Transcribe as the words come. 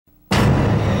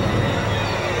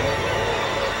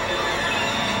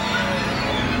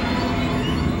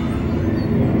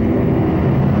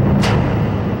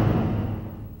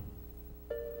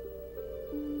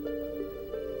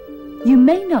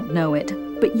may not know it,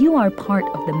 but you are part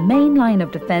of the main line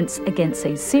of defense against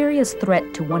a serious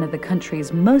threat to one of the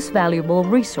country's most valuable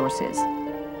resources,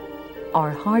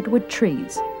 our hardwood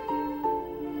trees.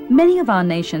 Many of our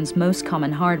nation's most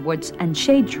common hardwoods and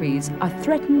shade trees are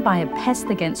threatened by a pest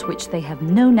against which they have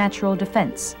no natural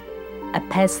defense, a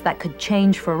pest that could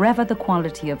change forever the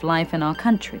quality of life in our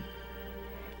country.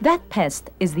 That pest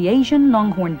is the Asian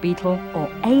Longhorned Beetle, or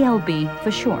ALB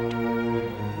for short.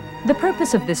 The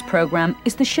purpose of this program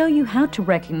is to show you how to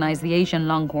recognize the Asian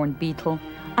Longhorned Beetle,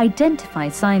 identify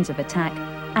signs of attack,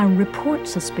 and report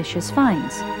suspicious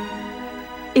finds.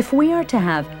 If we are to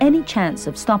have any chance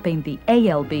of stopping the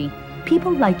ALB,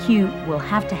 people like you will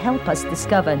have to help us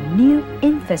discover new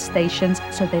infestations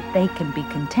so that they can be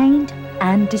contained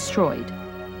and destroyed.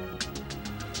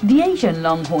 The Asian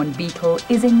Longhorned Beetle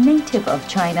is a native of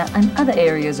China and other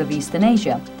areas of Eastern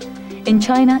Asia. In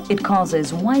China, it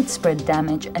causes widespread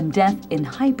damage and death in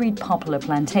hybrid poplar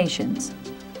plantations.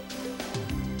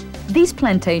 These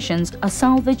plantations are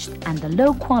salvaged, and the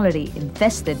low-quality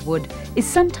infested wood is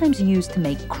sometimes used to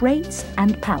make crates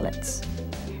and pallets.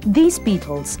 These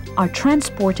beetles are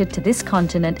transported to this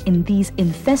continent in these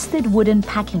infested wooden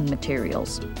packing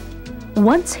materials.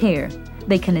 Once here,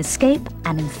 they can escape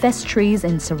and infest trees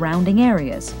in surrounding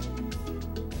areas.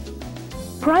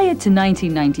 Prior to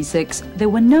 1996, there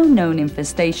were no known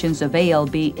infestations of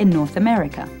ALB in North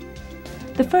America.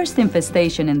 The first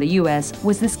infestation in the US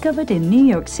was discovered in New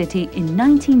York City in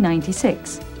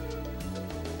 1996.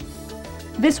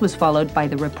 This was followed by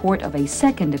the report of a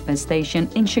second infestation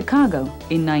in Chicago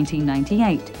in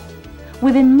 1998.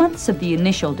 Within months of the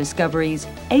initial discoveries,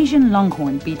 Asian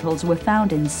Longhorned beetles were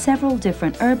found in several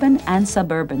different urban and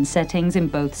suburban settings in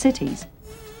both cities.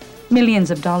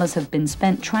 Millions of dollars have been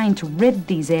spent trying to rid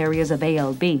these areas of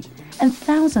ALB, and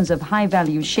thousands of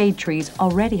high-value shade trees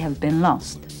already have been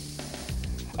lost.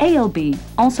 ALB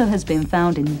also has been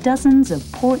found in dozens of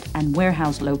port and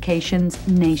warehouse locations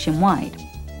nationwide.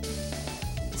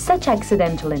 Such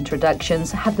accidental introductions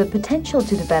have the potential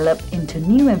to develop into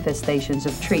new infestations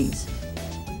of trees.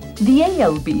 The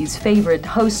ALB's favorite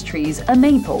host trees are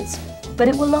maples, but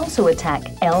it will also attack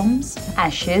elms,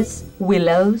 ashes,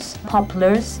 willows,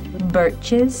 poplars,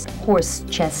 birches, horse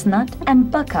chestnut,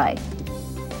 and buckeye.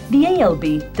 The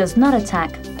ALB does not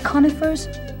attack conifers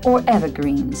or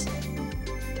evergreens.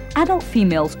 Adult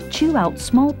females chew out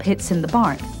small pits in the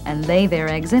bark and lay their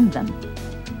eggs in them.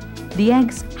 The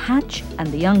eggs hatch and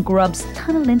the young grubs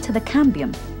tunnel into the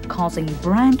cambium, causing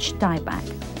branch dieback.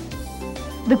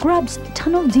 The grubs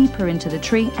tunnel deeper into the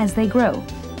tree as they grow.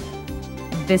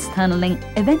 This tunneling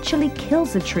eventually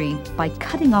kills the tree by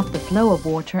cutting off the flow of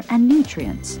water and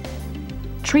nutrients.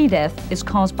 Tree death is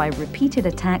caused by repeated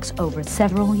attacks over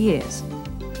several years.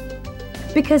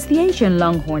 Because the Asian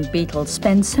Longhorned Beetle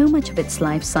spends so much of its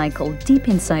life cycle deep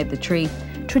inside the tree,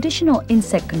 traditional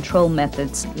insect control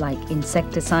methods like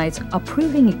insecticides are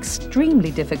proving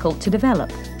extremely difficult to develop.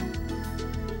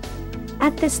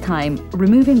 At this time,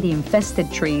 removing the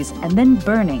infested trees and then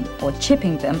burning or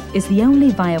chipping them is the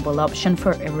only viable option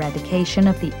for eradication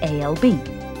of the ALB.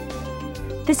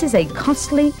 This is a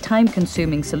costly,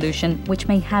 time-consuming solution which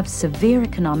may have severe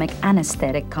economic and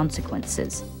aesthetic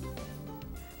consequences.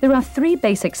 There are 3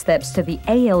 basic steps to the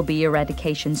ALB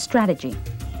eradication strategy.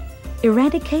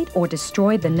 Eradicate or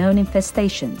destroy the known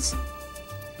infestations.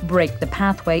 Break the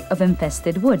pathway of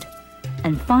infested wood.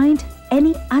 And find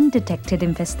any undetected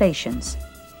infestations.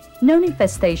 Known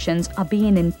infestations are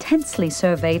being intensely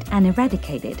surveyed and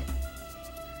eradicated.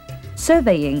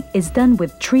 Surveying is done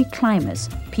with tree climbers,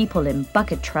 people in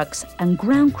bucket trucks, and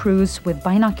ground crews with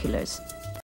binoculars.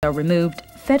 Are removed,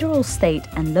 federal, state,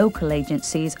 and local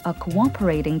agencies are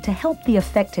cooperating to help the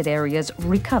affected areas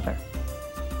recover.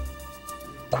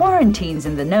 Quarantines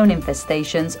in the known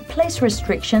infestations place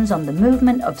restrictions on the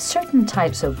movement of certain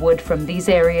types of wood from these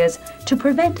areas to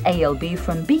prevent ALB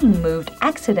from being moved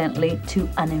accidentally to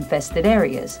uninfested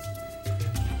areas.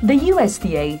 The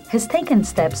USDA has taken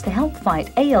steps to help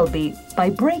fight ALB by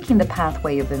breaking the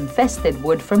pathway of infested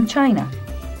wood from China.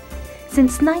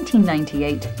 Since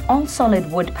 1998, all solid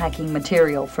wood packing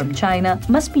material from China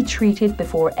must be treated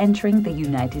before entering the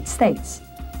United States.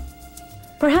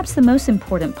 Perhaps the most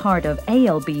important part of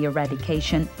ALB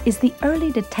eradication is the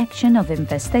early detection of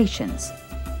infestations.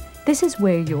 This is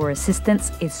where your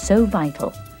assistance is so vital.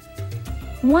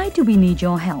 Why do we need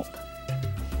your help?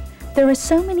 There are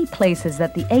so many places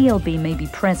that the ALB may be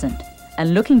present,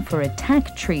 and looking for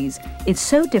attacked trees is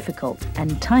so difficult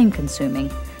and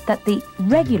time-consuming that the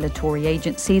regulatory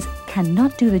agencies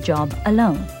cannot do the job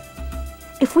alone.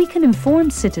 If we can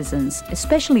inform citizens,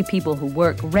 especially people who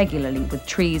work regularly with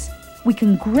trees, we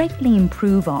can greatly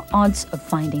improve our odds of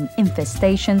finding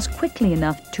infestations quickly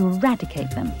enough to eradicate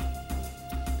them.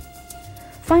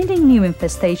 Finding new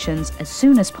infestations as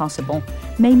soon as possible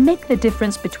may make the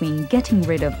difference between getting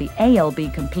rid of the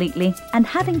ALB completely and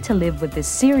having to live with this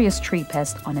serious tree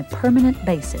pest on a permanent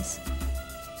basis.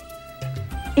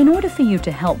 In order for you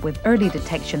to help with early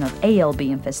detection of ALB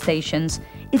infestations,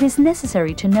 it is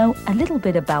necessary to know a little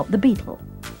bit about the beetle.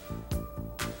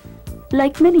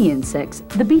 Like many insects,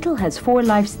 the beetle has 4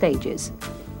 life stages: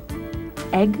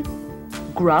 egg,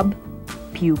 grub,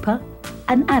 pupa,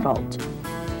 and adult.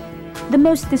 The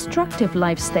most destructive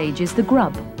life stage is the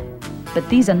grub, but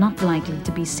these are not likely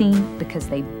to be seen because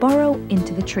they burrow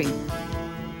into the tree.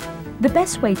 The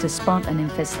best way to spot an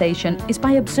infestation is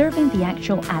by observing the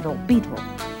actual adult beetle.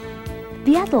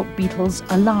 The adult beetles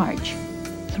are large,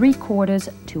 3/4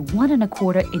 to 1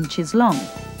 1/4 inches long.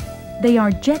 They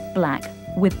are jet black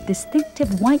with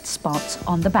distinctive white spots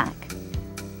on the back.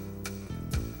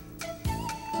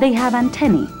 They have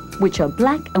antennae, which are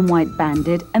black and white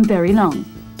banded and very long,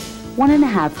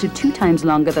 1.5 to 2 times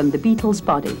longer than the beetle's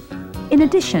body. In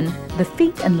addition, the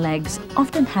feet and legs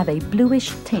often have a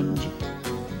bluish tinge.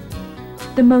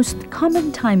 The most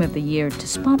common time of the year to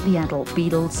spot the adult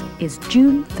beetles is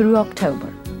June through October.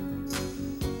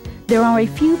 There are a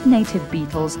few native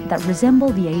beetles that resemble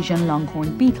the Asian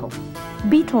Longhorned beetle.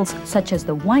 Beetles such as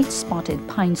the white-spotted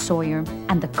pine sawyer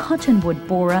and the cottonwood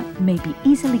borer may be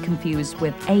easily confused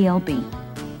with ALB.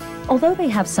 Although they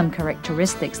have some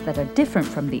characteristics that are different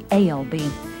from the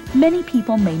ALB, many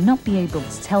people may not be able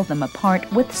to tell them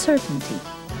apart with certainty.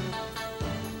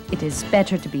 It is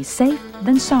better to be safe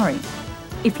than sorry.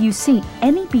 If you see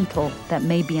any beetle that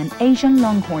may be an Asian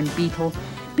Longhorned beetle,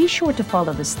 be sure to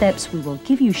follow the steps we will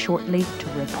give you shortly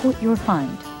to report your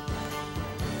find.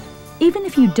 Even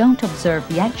if you don't observe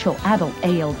the actual adult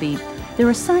ALB, there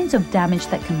are signs of damage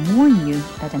that can warn you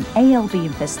that an ALB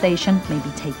infestation may be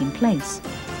taking place.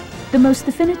 The most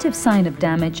definitive sign of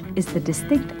damage is the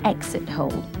distinct exit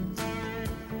hole.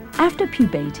 After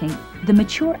pupating, the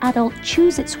mature adult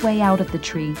chews its way out of the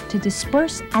tree to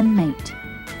disperse and mate.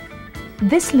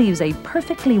 This leaves a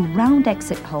perfectly round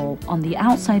exit hole on the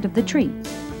outside of the tree.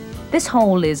 This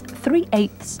hole is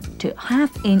 3/8 to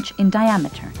 1/2 inch in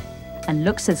diameter and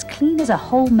looks as clean as a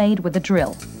hole made with a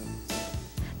drill.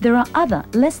 There are other,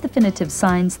 less definitive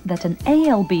signs that an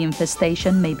ALB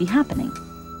infestation may be happening.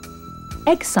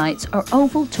 Egg sites are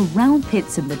oval to round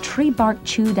pits in the tree bark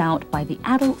chewed out by the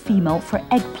adult female for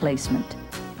egg placement.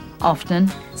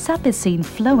 Often, sap is seen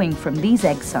flowing from these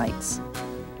egg sites.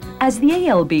 As the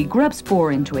ALB grubs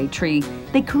bore into a tree,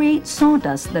 they create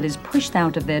sawdust that is pushed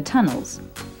out of their tunnels.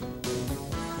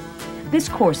 This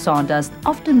coarse sawdust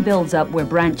often builds up where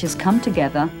branches come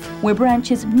together, where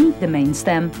branches meet the main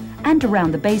stem, and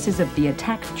around the bases of the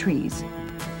attacked trees.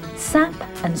 Sap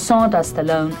and sawdust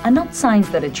alone are not signs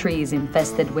that a tree is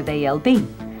infested with ALB,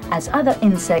 as other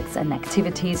insects and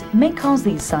activities may cause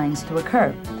these signs to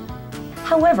occur.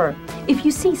 However, if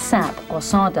you see sap or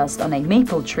sawdust on a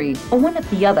maple tree or one of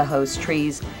the other host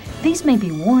trees, these may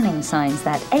be warning signs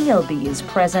that ALB is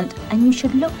present, and you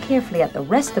should look carefully at the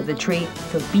rest of the tree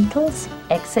for beetles,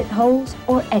 exit holes,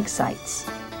 or egg sites.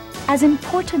 As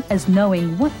important as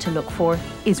knowing what to look for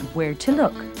is where to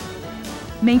look.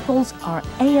 Maples are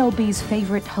ALB's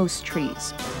favorite host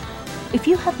trees. If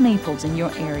you have maples in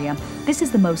your area, this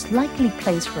is the most likely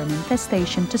place for an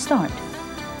infestation to start.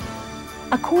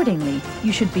 Accordingly,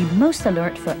 you should be most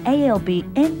alert for ALB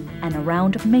in and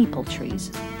around maple trees.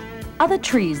 Other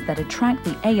trees that attract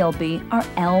the ALB are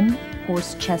elm,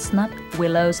 horse chestnut,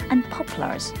 willows, and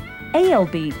poplars.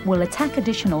 ALB will attack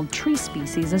additional tree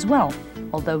species as well,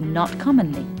 although not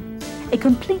commonly. A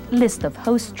complete list of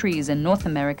host trees in North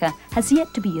America has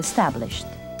yet to be established.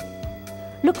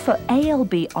 Look for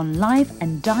ALB on live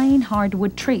and dying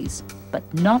hardwood trees, but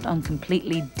not on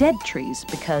completely dead trees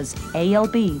because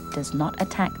ALB does not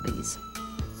attack these.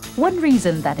 One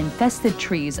reason that infested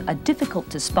trees are difficult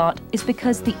to spot is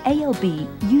because the ALB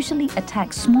usually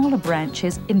attacks smaller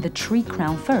branches in the tree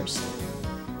crown first.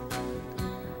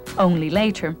 Only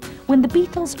later, when the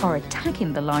beetles are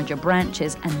attacking the larger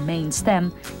branches and main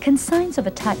stem, can signs of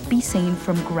attack be seen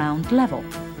from ground level.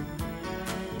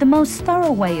 The most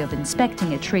thorough way of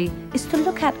inspecting a tree is to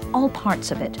look at all parts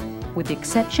of it, with the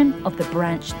exception of the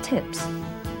branch tips.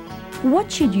 What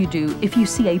should you do if you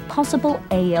see a possible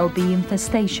ALB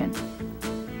infestation?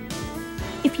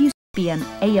 If you see an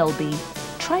ALB,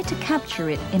 try to capture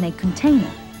it in a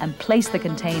container and place the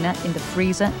container in the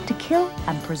freezer to kill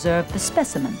and preserve the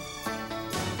specimen.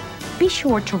 Be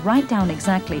sure to write down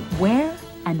exactly where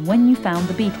and when you found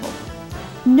the beetle.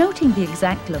 Noting the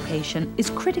exact location is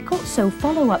critical so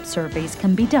follow-up surveys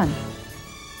can be done.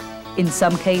 In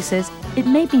some cases, it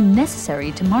may be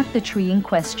necessary to mark the tree in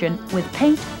question with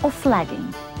paint or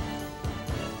flagging.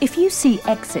 If you see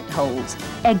exit holes,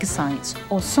 egg sites,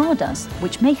 or sawdust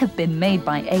which may have been made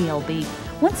by ALB,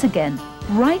 once again,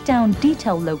 write down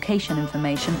detailed location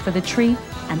information for the tree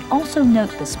and also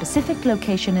note the specific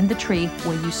location in the tree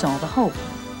where you saw the hole.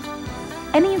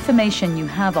 Any information you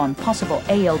have on possible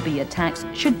ALB attacks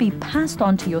should be passed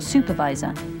on to your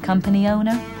supervisor, company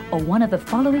owner, or one of the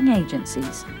following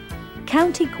agencies: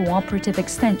 County Cooperative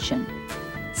Extension,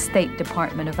 State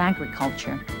Department of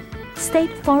Agriculture,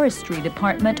 State Forestry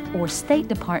Department or State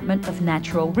Department of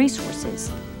Natural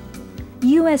Resources,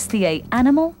 USDA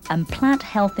Animal and Plant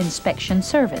Health Inspection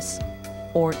Service,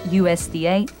 or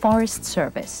USDA Forest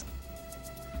Service.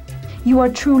 You are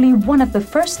truly one of the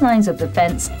first lines of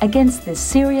defense against this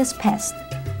serious pest.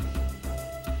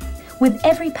 With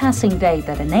every passing day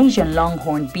that an Asian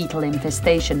longhorned beetle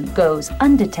infestation goes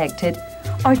undetected,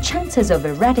 our chances of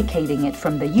eradicating it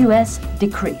from the US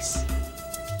decrease.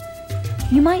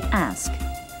 You might ask,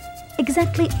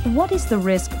 exactly what is the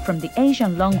risk from the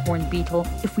Asian longhorned beetle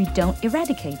if we don't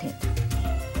eradicate it?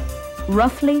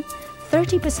 Roughly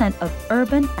 30% of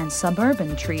urban and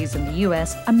suburban trees in the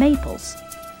US are maples,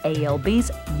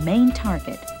 ALB's main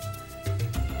target.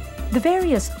 The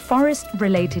various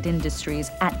forest-related industries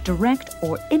at direct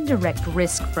or indirect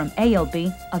risk from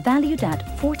ALB are valued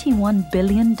at $41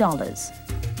 billion.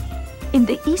 In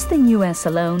the eastern US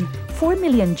alone, 4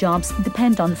 million jobs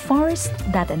depend on forests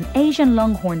that an Asian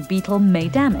longhorned beetle may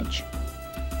damage.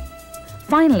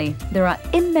 Finally, there are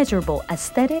immeasurable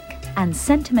aesthetic and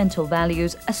sentimental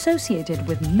values associated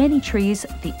with many trees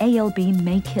the ALB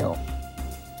may kill.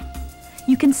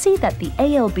 You can see that the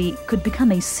ALB could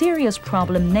become a serious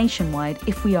problem nationwide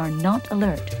if we are not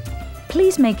alert.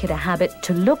 Please make it a habit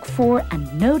to look for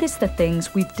and notice the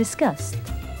things we've discussed.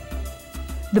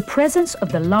 The presence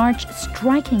of the large,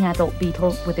 striking adult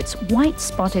beetle with its white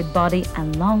spotted body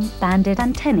and long banded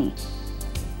antennae.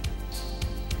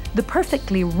 The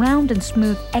perfectly round and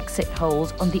smooth exit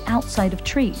holes on the outside of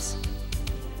trees.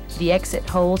 The exit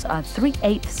holes are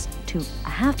 3/8 to a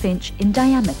 ½ inch in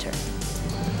diameter.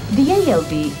 The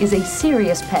ALB is a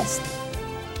serious pest,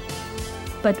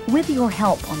 but with your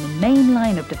help on the main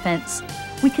line of defense,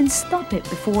 we can stop it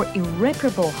before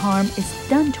irreparable harm is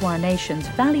done to our nation's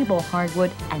valuable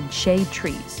hardwood and shade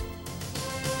trees.